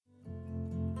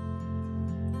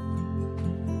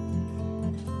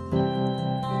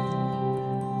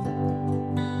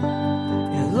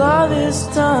love has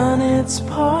done its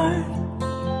part.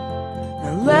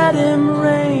 Now let him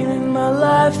reign in my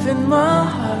life, in my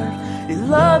heart. Your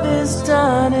love has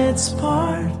done its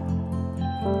part.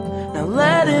 Now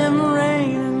let him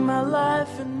reign in my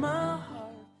life, in my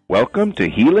heart. Welcome to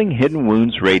Healing Hidden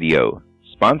Wounds Radio,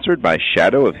 sponsored by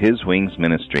Shadow of His Wings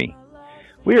Ministry.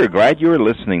 We are glad you are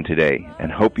listening today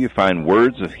and hope you find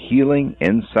words of healing,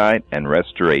 insight, and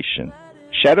restoration.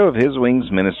 Shadow of His Wings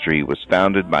Ministry was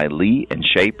founded by Lee and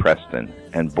Shay Preston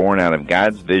and born out of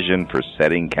God's vision for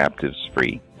setting captives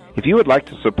free. If you would like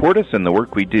to support us in the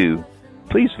work we do,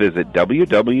 please visit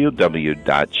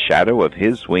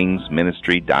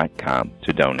www.shadowofhiswingsministry.com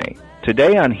to donate.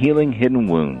 Today on Healing Hidden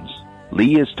Wounds,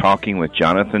 Lee is talking with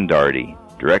Jonathan Daugherty,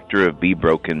 Director of Be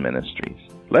Broken Ministries.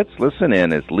 Let's listen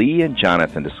in as Lee and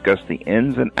Jonathan discuss the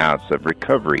ins and outs of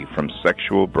recovery from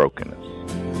sexual brokenness.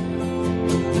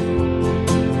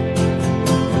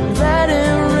 Let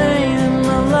him reign in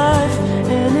my life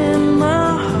and in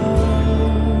my heart.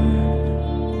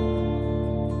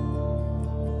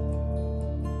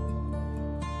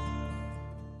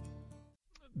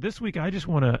 This week, I just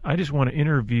want to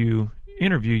interview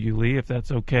you, Lee, if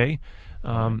that's okay.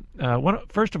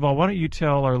 First of all, why don't you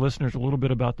tell our listeners a little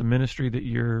bit about the ministry that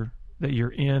you're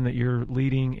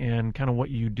leading, and kind of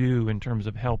what you do in terms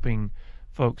of helping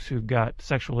folks who've got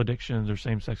sexual addictions or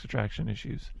same-sex attraction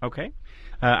issues. Okay.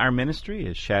 Our ministry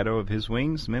is Shadow of His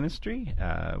Wings Ministry.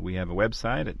 We have a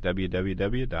website at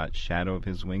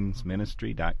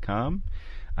www.shadowofhiswingsministry.com.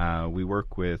 We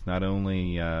work with not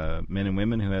only men and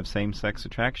women who have same-sex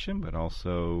attraction, but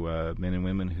also men and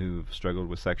women who've struggled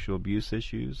with sexual abuse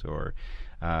issues or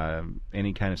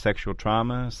any kind of sexual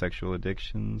trauma, sexual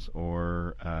addictions,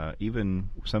 or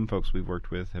even some folks we've worked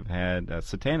with have had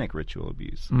satanic ritual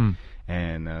abuse.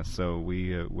 And so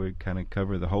we kind of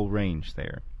cover the whole range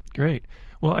there. Great.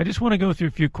 Well, I just want to go through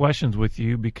a few questions with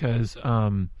you because, I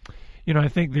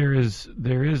think there is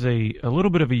a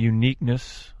little bit of a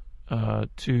uniqueness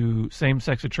to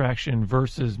same-sex attraction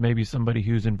versus maybe somebody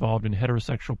who's involved in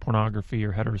heterosexual pornography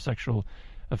or heterosexual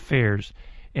affairs.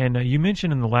 And you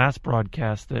mentioned in the last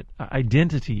broadcast that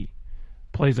identity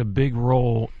plays a big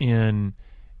role in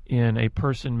a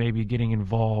person maybe getting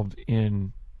involved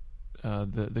in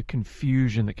the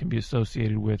confusion that can be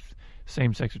associated with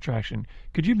same-sex attraction.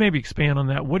 Could you maybe expand on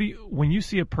that? When you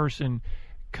see a person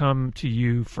come to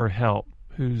you for help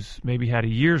who's maybe had a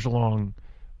years-long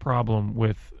problem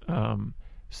with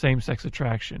same-sex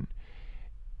attraction,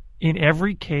 in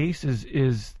every case,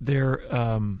 is there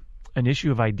an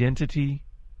issue of identity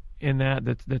in that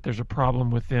there's a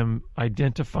problem with them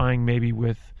identifying maybe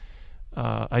with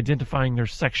identifying their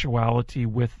sexuality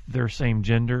with their same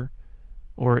gender,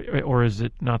 or is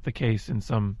it not the case in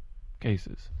some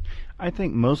cases? I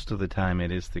think most of the time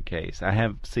it is the case. I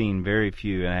have seen very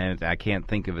few, and I can't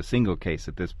think of a single case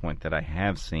at this point that I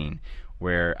have seen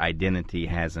where identity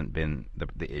hasn't been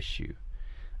the issue.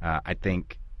 I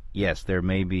think, yes, there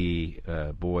may be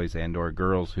boys and or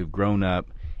girls who've grown up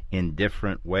in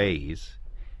different ways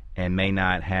and may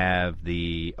not have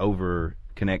the over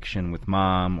connection with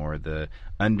mom or the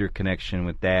under connection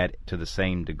with dad to the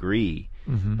same degree.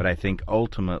 Mm-hmm. But I think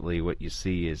ultimately what you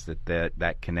see is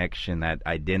that connection, that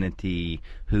identity,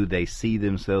 who they see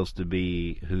themselves to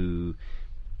be,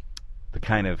 the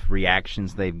kind of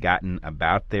reactions they've gotten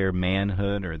about their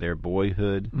manhood or their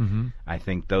boyhood. Mm-hmm. I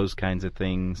think those kinds of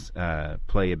things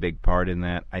play a big part in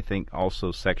that. I think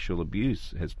also sexual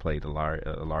abuse has played a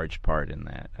large part in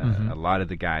that. Mm-hmm. A lot of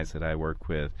the guys that I work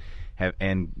with have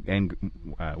and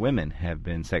women have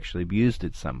been sexually abused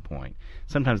at some point.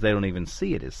 Sometimes they don't even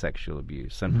see it as sexual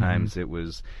abuse. Sometimes it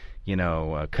was,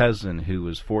 a cousin who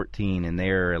was 14 and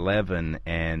they're 11,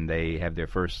 and they have their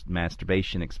first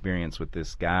masturbation experience with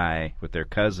this guy, with their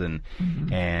cousin,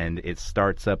 and it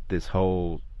starts up this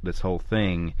whole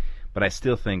thing. But I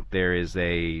still think there's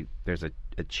a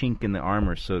chink in the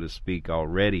armor, so to speak,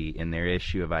 already in their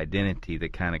issue of identity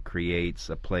that kind of creates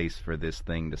a place for this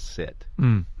thing to sit.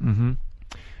 Mm-hmm.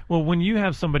 Well, when you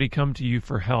have somebody come to you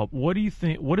for help, what do you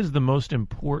think? What is the most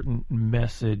important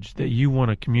message that you want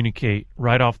to communicate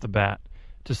right off the bat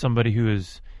to somebody who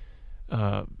is,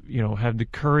 have the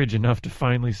courage enough to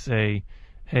finally say,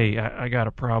 "Hey, I got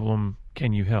a problem.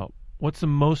 Can you help?" What's the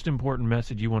most important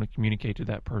message you want to communicate to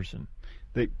that person?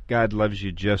 That God loves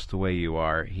you just the way you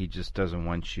are. He just doesn't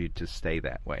want you to stay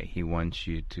that way. He wants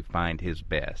you to find His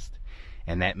best.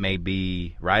 And that may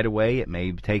be right away, it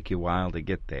may take you a while to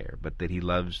get there, but that He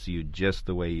loves you just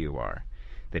the way you are.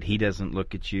 That He doesn't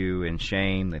look at you in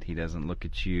shame, that He doesn't look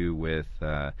at you with,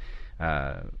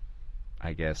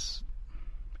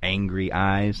 angry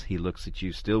eyes. He looks at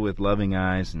you still with loving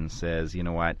eyes and says, you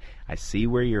know what, I see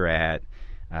where you're at.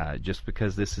 Just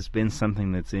because this has been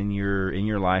something that's in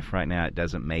your life right now, it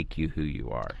doesn't make you who you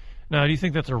are. Now, do you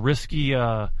think that's a risky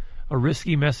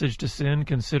message to send,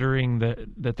 considering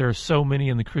that there are so many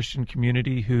in the Christian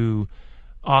community who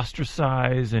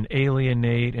ostracize and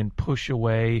alienate and push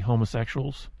away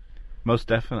homosexuals? Most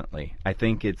definitely. I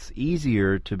think it's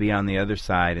easier to be on the other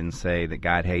side and say that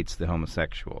God hates the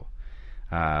homosexual.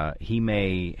 He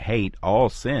may hate all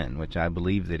sin, which I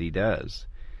believe that he does,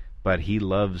 but he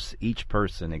loves each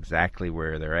person exactly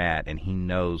where they're at, and he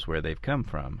knows where they've come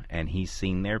from, and he's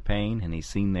seen their pain, and he's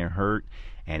seen their hurt,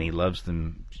 and he loves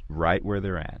them right where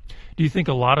they're at. Do you think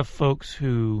a lot of folks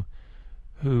who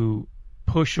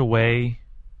push away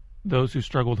those who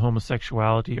struggle with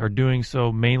homosexuality are doing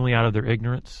so mainly out of their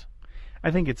ignorance? I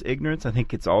think it's ignorance. I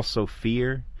think it's also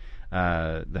fear.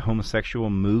 The homosexual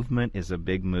movement is a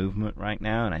big movement right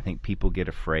now, and I think people get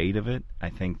afraid of it. I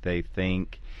think they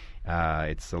think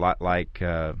it's a lot like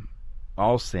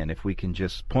all sin. If we can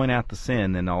just point out the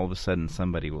sin, then all of a sudden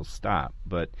somebody will stop.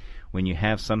 But when you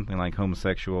have something like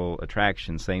homosexual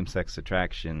attraction, same-sex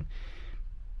attraction,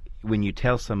 when you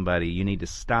tell somebody you need to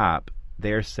stop,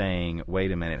 they're saying,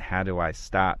 wait a minute, how do I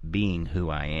stop being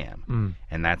who I am?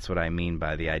 And that's what I mean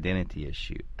by the identity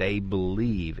issue. They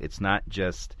believe it's not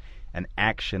just an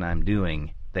action I'm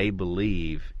doing. They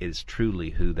believe it's truly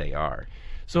who they are.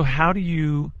 So how do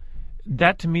you...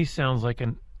 That to me sounds like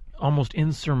an almost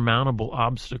insurmountable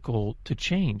obstacle to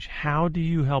change. How do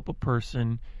you help a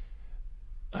person,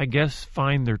 I guess,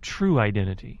 find their true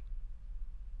identity?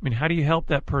 I mean, how do you help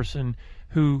that person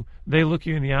who they look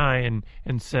you in the eye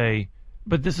and say,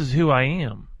 but this is who I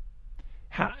am?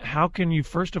 How can you,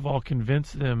 first of all,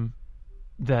 convince them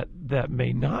that that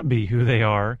may not be who they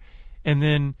are? And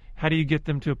then how do you get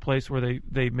them to a place where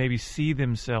they maybe see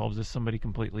themselves as somebody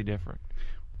completely different?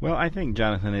 Well, I think,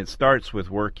 Jonathan, it starts with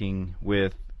working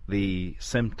with the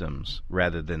symptoms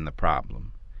rather than the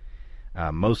problem.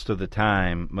 Most of the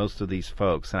time, most of these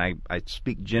folks, and I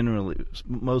speak generally,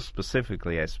 most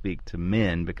specifically I speak to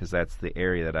men because that's the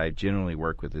area that I generally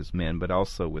work with is men, but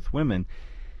also with women.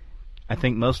 I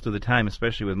think most of the time,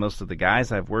 especially with most of the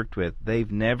guys I've worked with,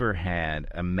 they've never had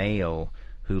a male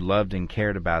who loved and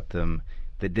cared about them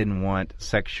that didn't want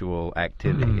sexual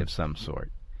activity of some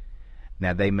sort.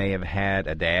 Now, they may have had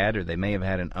a dad or they may have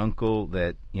had an uncle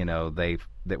that,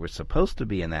 that were supposed to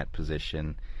be in that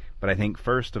position. But I think,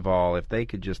 first of all, if they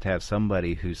could just have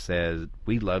somebody who says,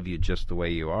 we love you just the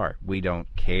way you are. We don't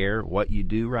care what you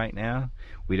do right now.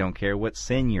 We don't care what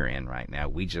sin you're in right now.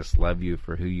 We just love you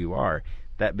for who you are.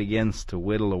 That begins to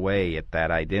whittle away at that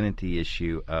identity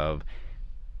issue of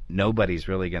nobody's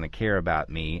really going to care about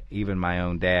me, even my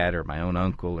own dad or my own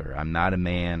uncle, or I'm not a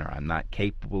man, or I'm not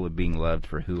capable of being loved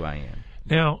for who I am.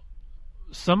 Now,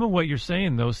 some of what you're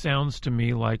saying, though, sounds to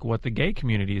me like what the gay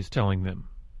community is telling them.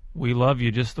 We love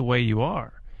you just the way you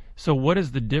are. So what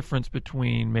is the difference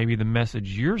between maybe the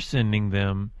message you're sending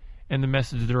them and the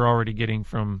message they're already getting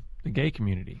from the gay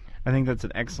community? I think that's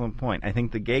an excellent point. I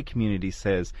think the gay community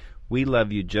says, we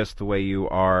love you just the way you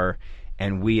are,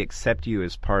 and we accept you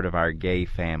as part of our gay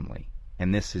family,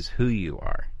 and this is who you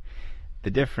are. The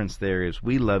difference there is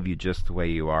we love you just the way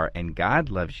you are, and God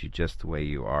loves you just the way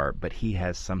you are, but he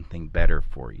has something better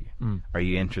for you. Are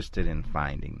you interested in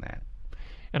finding that?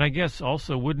 And I guess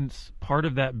also, wouldn't part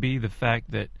of that be the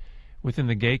fact that within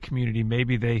the gay community,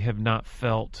 maybe they have not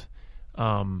felt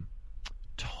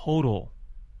total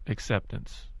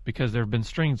acceptance because there have been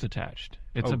strings attached?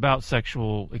 It's about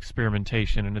sexual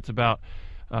experimentation, and it's about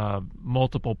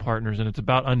multiple partners, and it's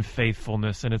about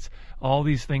unfaithfulness, and it's all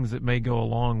these things that may go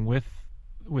along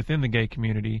within the gay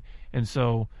community. And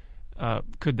so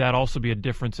could that also be a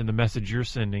difference in the message you're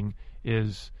sending,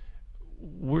 is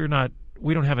we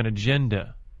don't have an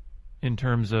agenda in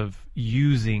terms of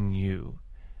using you.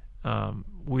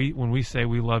 When we say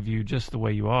we love you just the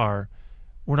way you are,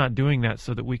 we're not doing that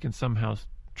so that we can somehow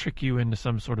trick you into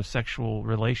some sort of sexual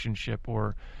relationship.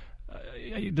 Or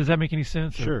does that make any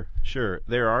sense? Sure.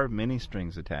 There are many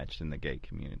strings attached in the gay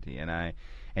community,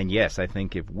 and yes, I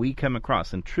think if we come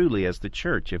across, and truly as the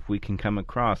church, if we can come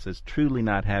across as truly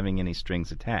not having any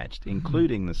strings attached,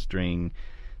 including the string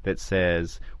that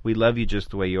says, we love you just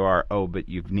the way you are, but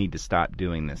you need to stop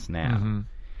doing this now.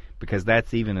 Because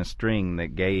that's even a string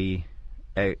that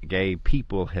gay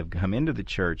people have come into the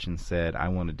church and said, I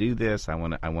want to do this, I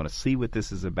want to see what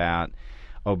this is about,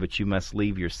 but you must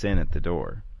leave your sin at the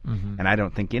door. And I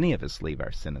don't think any of us leave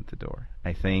our sin at the door.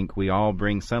 I think we all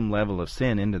bring some level of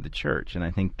sin into the church, and I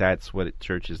think that's what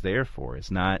church is there for. It's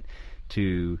not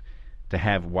to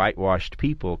have whitewashed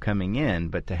people coming in,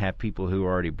 but to have people who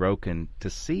are already broken to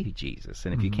see Jesus.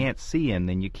 And if you can't see him,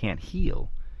 then you can't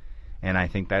heal. And I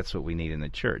think that's what we need in the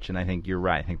church. And I think you're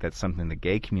right. I think that's something the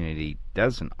gay community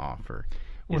doesn't offer.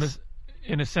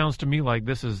 And it sounds to me like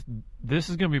this is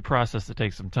going to be a process that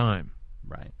takes some time.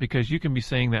 Right. Because you can be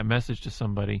saying that message to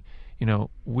somebody,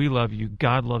 we love you,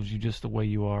 God loves you just the way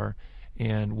you are,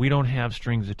 and we don't have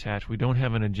strings attached, we don't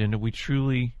have an agenda, we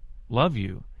truly love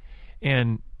you.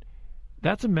 And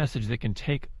that's a message that can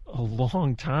take a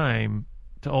long time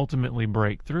to ultimately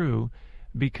break through,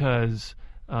 because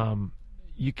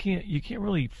you can't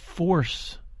really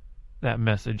force that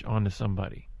message onto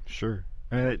somebody. Sure.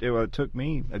 It took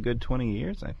me a good 20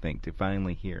 years, I think, to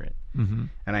finally hear it. Mm-hmm.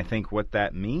 And I think what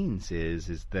that means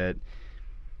is that,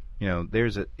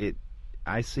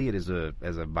 I see it as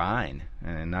a vine,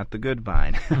 and not the good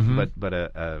vine, mm-hmm. but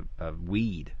a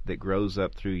weed that grows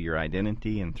up through your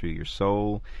identity and through your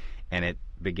soul, and it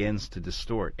begins to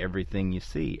distort everything you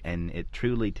see. And it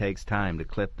truly takes time to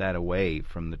clip that away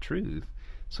from the truth,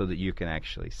 so that you can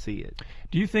actually see it.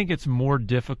 Do you think it's more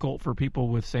difficult for people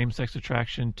with same-sex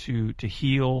attraction to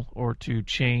heal or to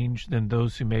change than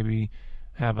those who maybe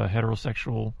have a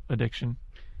heterosexual addiction?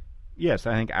 Yes,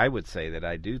 I would say that.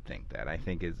 I do think that. I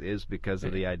think it is because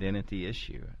of the identity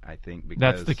issue. I think because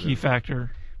that's the key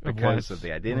factor. Because of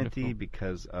the identity,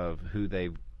 because of who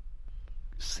they've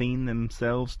seen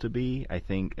themselves to be. I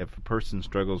think if a person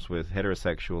struggles with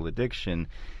heterosexual addiction,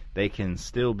 they can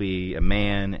still be a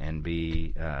man and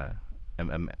be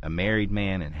a married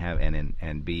man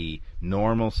and be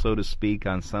normal, so to speak,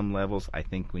 on some levels. I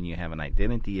think when you have an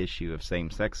identity issue of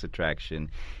same-sex attraction,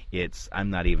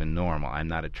 I'm not even normal. I'm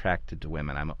not attracted to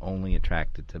women. I'm only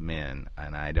attracted to men,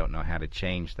 and I don't know how to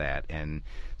change that. And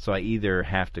so I either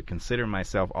have to consider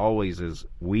myself always as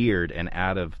weird and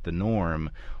out of the norm,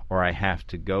 or I have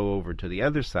to go over to the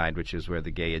other side, which is where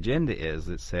the gay agenda is,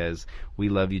 that says, we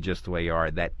love you just the way you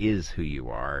are. That is who you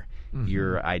are. Mm-hmm.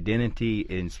 Your identity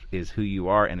is who you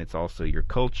are, and it's also your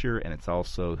culture, and it's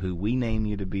also who we name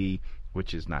you to be,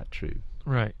 which is not true.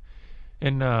 Right.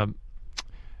 And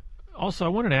also, I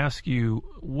wanted to ask you,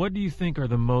 what do you think are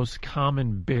the most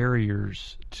common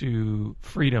barriers to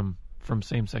freedom from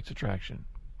same-sex attraction?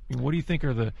 I mean, what do you think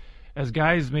are as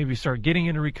guys maybe start getting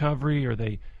into recovery, or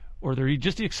they're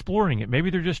just exploring it, maybe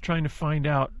they're just trying to find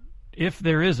out if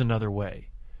there is another way,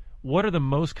 what are the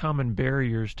most common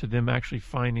barriers to them actually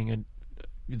finding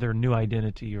their new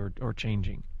identity or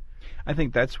changing? I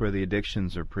think that's where the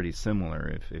addictions are pretty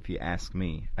similar, if you ask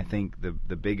me. I think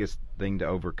the biggest thing to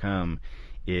overcome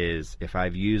is, if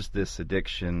I've used this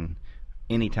addiction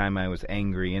anytime I was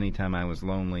angry, anytime I was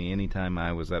lonely, anytime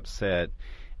I was upset,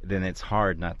 then it's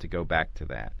hard not to go back to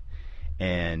that.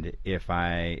 And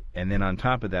then on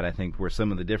top of that, I think where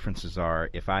some of the differences are,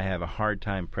 if I have a hard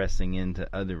time pressing into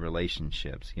other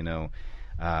relationships,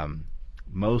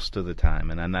 most of the time,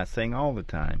 and I'm not saying all the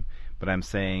time, but I'm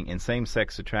saying in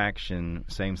same-sex attraction,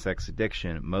 same-sex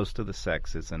addiction, most of the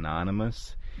sex is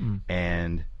anonymous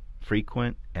and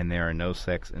frequent, and there are no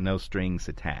strings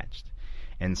attached.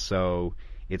 And so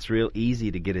it's real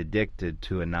easy to get addicted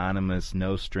to anonymous,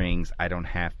 no strings. I don't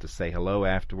have to say hello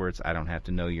afterwards. I don't have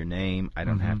to know your name. I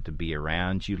don't have to be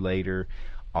around you later.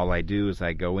 All I do is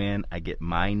I go in, I get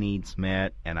my needs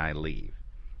met, and I leave.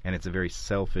 And it's a very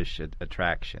selfish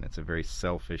attraction. It's a very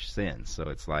selfish sin. So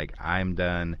it's like, I'm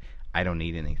done. I don't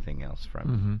need anything else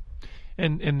from you.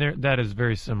 And that is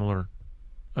very similar.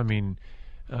 I mean,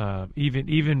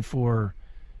 even for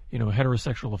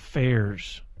heterosexual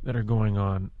affairs that are going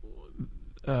on,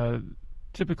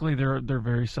 typically they're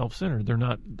very self-centered.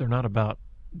 They're not about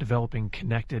developing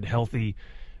connected, healthy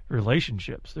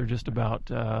relationships. They're just about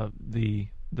the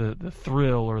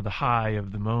thrill or the high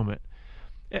of the moment.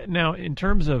 Now, in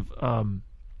terms of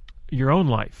your own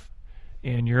life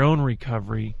and your own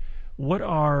recovery, what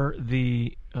are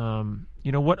the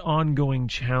what ongoing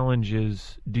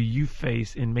challenges do you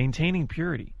face in maintaining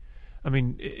purity? I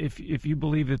mean, if you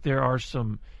believe that there are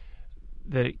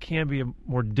that it can be a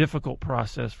more difficult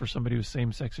process for somebody with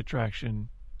same-sex attraction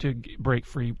to break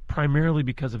free, primarily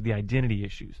because of the identity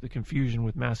issues, the confusion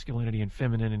with masculinity and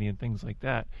femininity and things like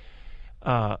that.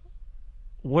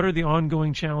 What are the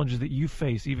ongoing challenges that you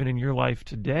face, even in your life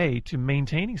today, to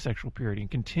maintaining sexual purity and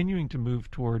continuing to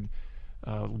move toward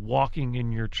walking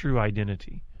in your true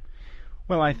identity?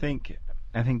 Well, I think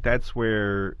that's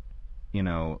where,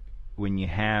 when you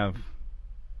have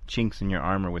chinks in your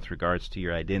armor with regards to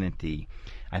your identity,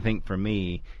 I think for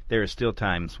me, there are still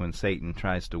times when Satan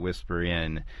tries to whisper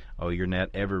in, oh, you're not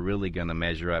ever really going to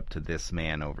measure up to this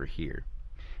man over here.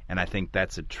 And I think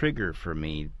that's a trigger for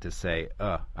me to say,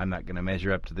 I'm not going to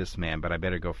measure up to this man, but I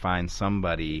better go find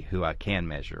somebody who I can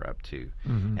measure up to,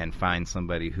 and find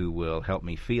somebody who will help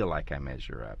me feel like I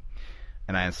measure up.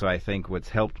 So I think what's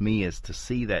helped me is to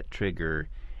see that trigger,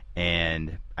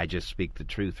 and I just speak the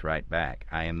truth right back.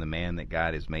 I am the man that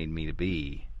God has made me to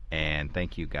be, and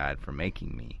thank you, God, for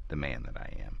making me the man that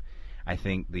I am. I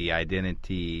think the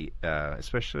identity,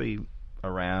 especially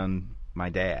around my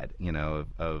dad,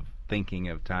 of thinking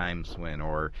of times when,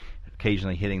 or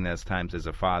occasionally hitting those times as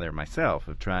a father myself,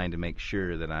 of trying to make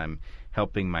sure that I'm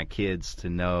helping my kids to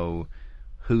know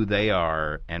who they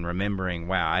are, and remembering,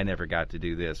 wow, I never got to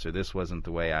do this, or this wasn't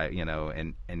the way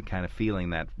and kind of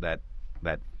feeling that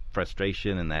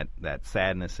frustration and that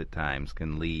sadness at times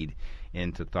can lead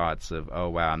into thoughts of, oh,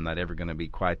 wow, I'm not ever going to be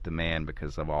quite the man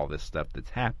because of all this stuff that's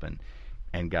happened.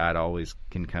 And God always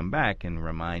can come back and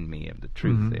remind me of the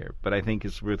truth there. But I think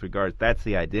it's with regards, that's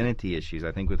the identity issues.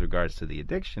 I think with regards to the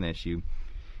addiction issue,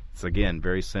 it's, again,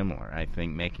 very similar. I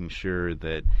think making sure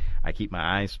that I keep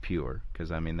my eyes pure, because,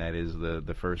 that is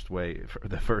the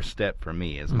first step for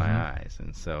me is my eyes.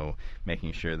 And so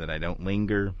making sure that I don't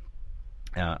linger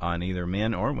on either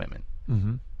men or women.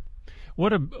 Mm-hmm.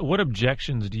 What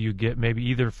objections do you get, maybe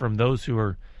either from those who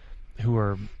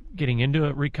are getting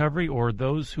into recovery, or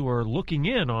those who are looking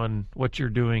in on what you're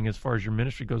doing as far as your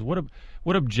ministry goes?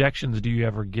 What objections do you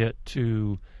ever get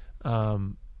to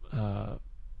a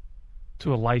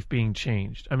life being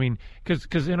changed?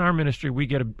 Because in our ministry we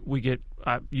get you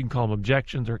can call them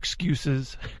objections or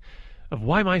excuses of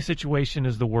why my situation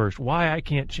is the worst, why I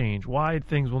can't change, why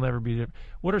things will never be different.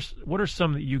 What are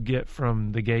some that you get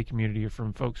from the gay community or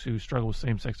from folks who struggle with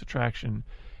same-sex attraction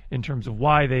in terms of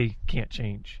why they can't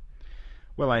change?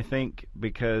 Well, I think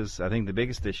the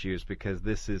biggest issue is because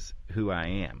this is who I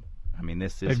am.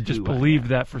 This is I've just believed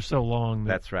that for so long.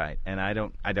 That's right. And I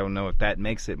don't know if that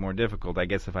makes it more difficult. I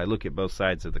guess if I look at both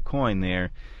sides of the coin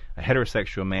there, a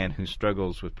heterosexual man who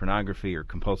struggles with pornography or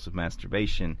compulsive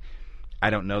masturbation, I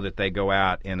don't know that they go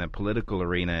out in a political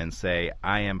arena and say,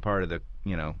 I am part of the,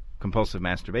 compulsive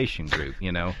masturbation group,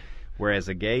 Whereas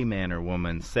a gay man or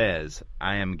woman says,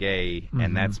 I am gay,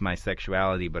 and that's my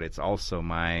sexuality, but it's also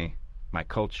my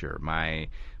culture, my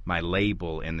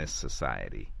label in this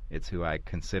society. It's who I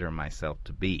consider myself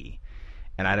to be.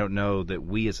 And I don't know that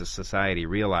we as a society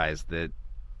realize that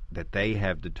they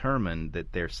have determined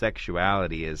that their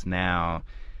sexuality is now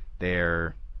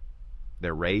their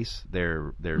race,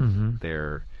 their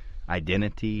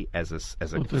identity as a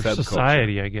subculture.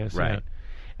 Society, I guess. Right. Yeah.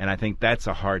 And I think that's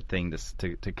a hard thing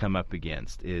to come up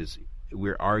against, is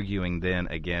we're arguing then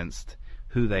against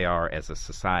who they are as a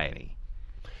society.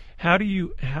 How do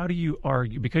you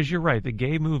argue? Because you're right, the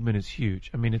gay movement is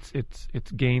huge.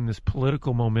 It's gained this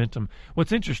political momentum.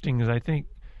 What's interesting is I think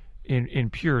in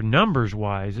pure numbers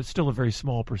wise, it's still a very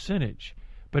small percentage,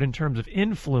 but in terms of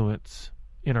influence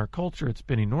in our culture, it's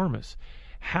been enormous.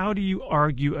 How do you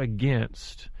argue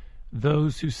against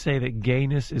those who say that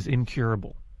gayness is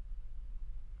incurable?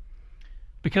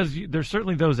 Because there's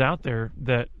certainly those out there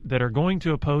that are going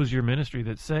to oppose your ministry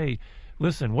that say,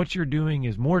 listen, what you're doing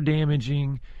is more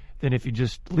damaging than if you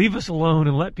just leave us alone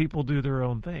and let people do their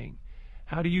own thing.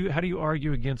 How do you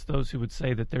argue against those who would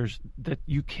say that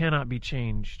you cannot be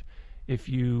changed if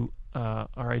you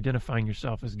are identifying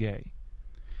yourself as gay?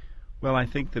 Well, I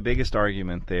think the biggest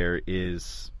argument there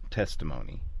is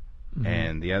testimony.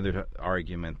 And the other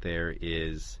argument there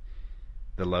is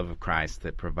the love of Christ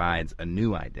that provides a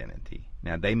new identity.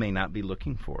 Now, they may not be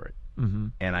looking for it.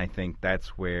 And I think that's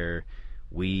where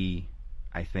we,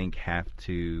 have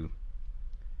to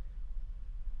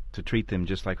treat them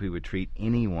just like we would treat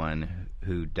anyone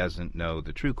who doesn't know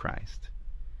the true Christ,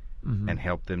 and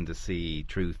help them to see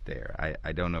truth there.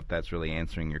 I don't know if that's really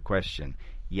answering your question.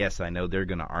 Yes, I know they're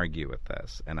going to argue with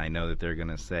us, and I know that they're going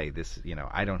to say, this,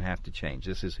 I don't have to change.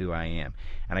 This is who I am.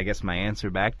 And I guess my answer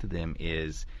back to them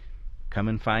is, come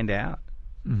and find out.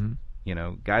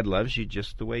 God loves you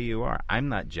just the way you are. I'm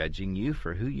not judging you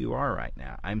for who you are right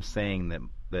now. I'm saying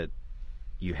that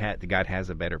God has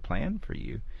a better plan for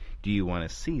you. Do you want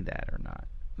to see that or not?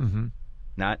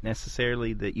 Not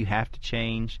necessarily that you have to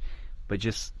change, but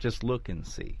just look and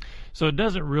see. So it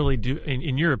doesn't really do,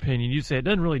 in your opinion, you say it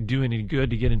doesn't really do any good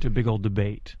to get into a big old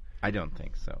debate. I don't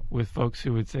think so. With folks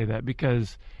who would say that,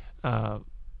 because, I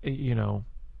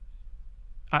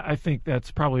think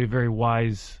that's probably a very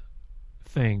wise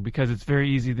thing, because it's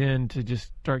very easy then to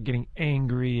just start getting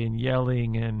angry and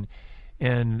yelling,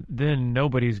 and then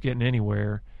nobody's getting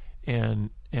anywhere. And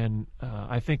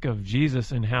I think of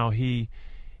Jesus and how he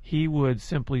would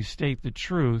simply state the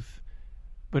truth,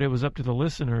 but it was up to the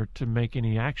listener to make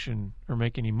any action or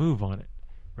make any move on it.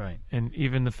 Right. And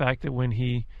even the fact that when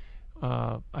he,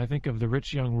 I think of the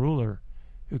rich young ruler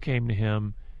who came to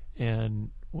him and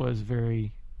was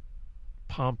very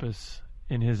pompous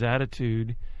in his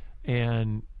attitude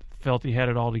and felt he had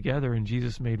it all together, and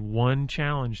Jesus made one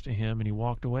challenge to him, and he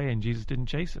walked away, and Jesus didn't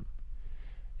chase him.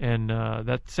 And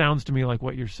that sounds to me like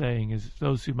what you're saying is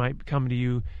those who might come to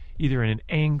you either in an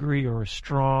angry or a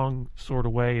strong sort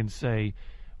of way and say,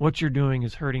 what you're doing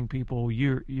is hurting people.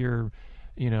 You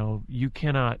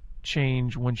cannot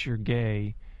change once you're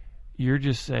gay. You're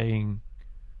just saying,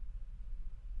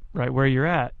 right where you're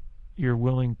at, you're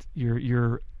willing,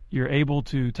 you're able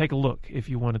to take a look if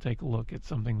you want to take a look at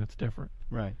something that's different.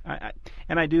 Right. I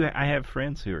have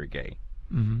friends who are gay,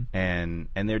 mm-hmm. and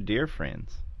they're dear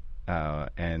friends,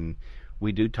 and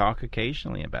we do talk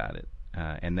occasionally about it,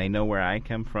 and they know where I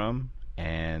come from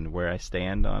and where I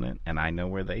stand on it, and I know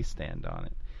where they stand on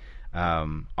it.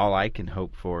 All I can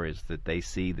hope for is that they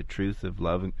see the truth of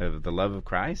the love of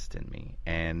Christ in me,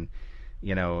 and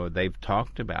they've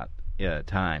talked about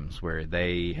times where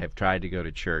they have tried to go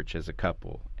to church as a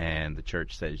couple, and the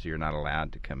church says you're not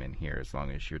allowed to come in here as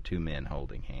long as you're two men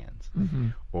holding hands, mm-hmm.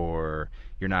 or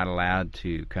you're not allowed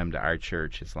to come to our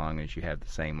church as long as you have the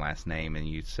same last name and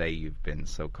you say you've been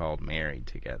so-called married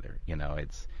together.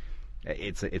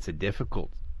 It's a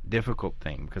difficult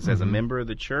thing, because mm-hmm. as a member of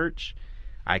the church,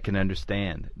 I can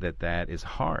understand that is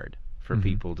hard for mm-hmm.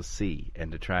 people to see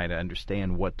and to try to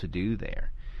understand what to do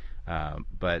there.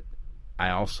 But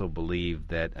I also believe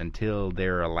that until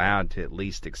they're allowed to at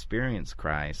least experience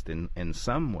Christ in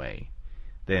some way,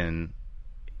 then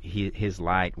his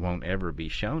light won't ever be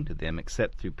shown to them,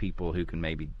 except through people who can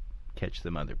maybe catch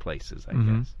them other places, I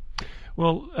mm-hmm. guess.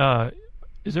 Well,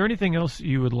 is there anything else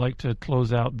you would like to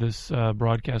close out this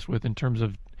broadcast with in terms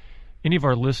of any of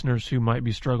our listeners who might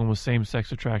be struggling with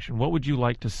same-sex attraction? What would you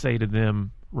like to say to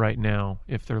them right now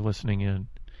if they're listening in?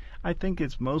 I think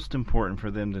it's most important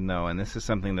for them to know, and this is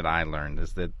something that I learned,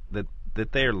 is that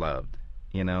they're loved,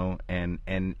 and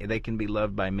they can be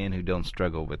loved by men who don't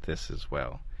struggle with this as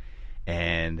well,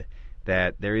 and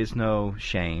that there is no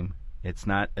shame. It's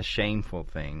not a shameful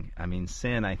thing. I mean,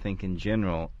 sin, I think, in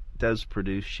general, does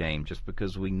produce shame, just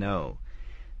because we know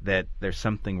that there's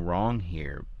something wrong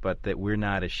here, but that we're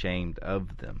not ashamed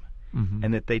of them, mm-hmm.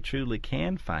 and that they truly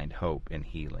can find hope and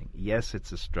healing. Yes,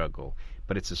 it's a struggle,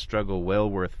 but it's a struggle well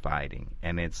worth fighting,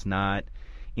 and it's not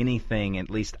anything, at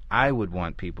least I would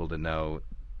want people to know,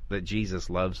 that Jesus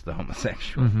loves the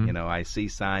homosexual. Mm-hmm. I see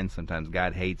signs sometimes,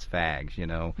 God hates fags,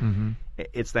 mm-hmm.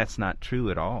 That's not true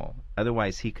at all.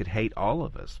 Otherwise, he could hate all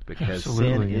of us, because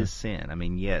Absolutely, sin yeah. is sin. I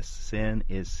mean, yes, sin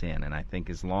is sin, and I think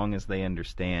as long as they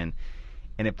understand,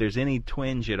 and if there's any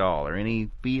twinge at all, or any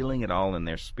feeling at all in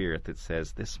their spirit that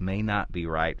says, this may not be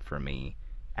right for me,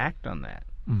 act on that.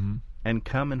 Mm-hmm. And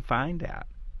come and find out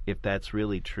if that's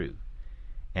really true,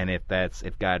 and if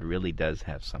God really does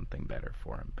have something better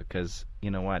for him, because you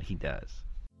know what, he does.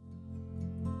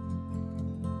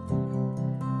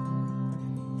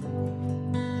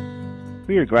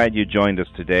 We are glad you joined us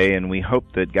today, and we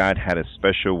hope that God had a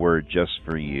special word just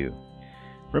for you.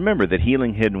 Remember that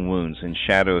Healing Hidden Wounds and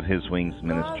Shadow of His Wings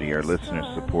ministry are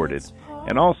listener-supported,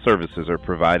 and all services are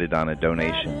provided on a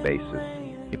donation basis.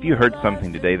 If you heard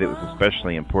something today that was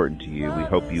especially important to you, we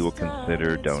hope you will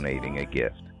consider donating a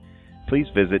gift. Please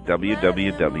visit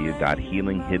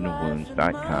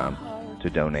www.healinghiddenwounds.com to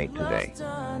donate today.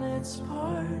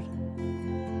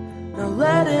 Now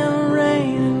let him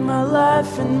reign in my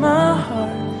life and my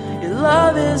heart. Your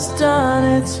love has done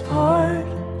its part.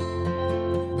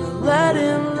 Now let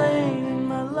him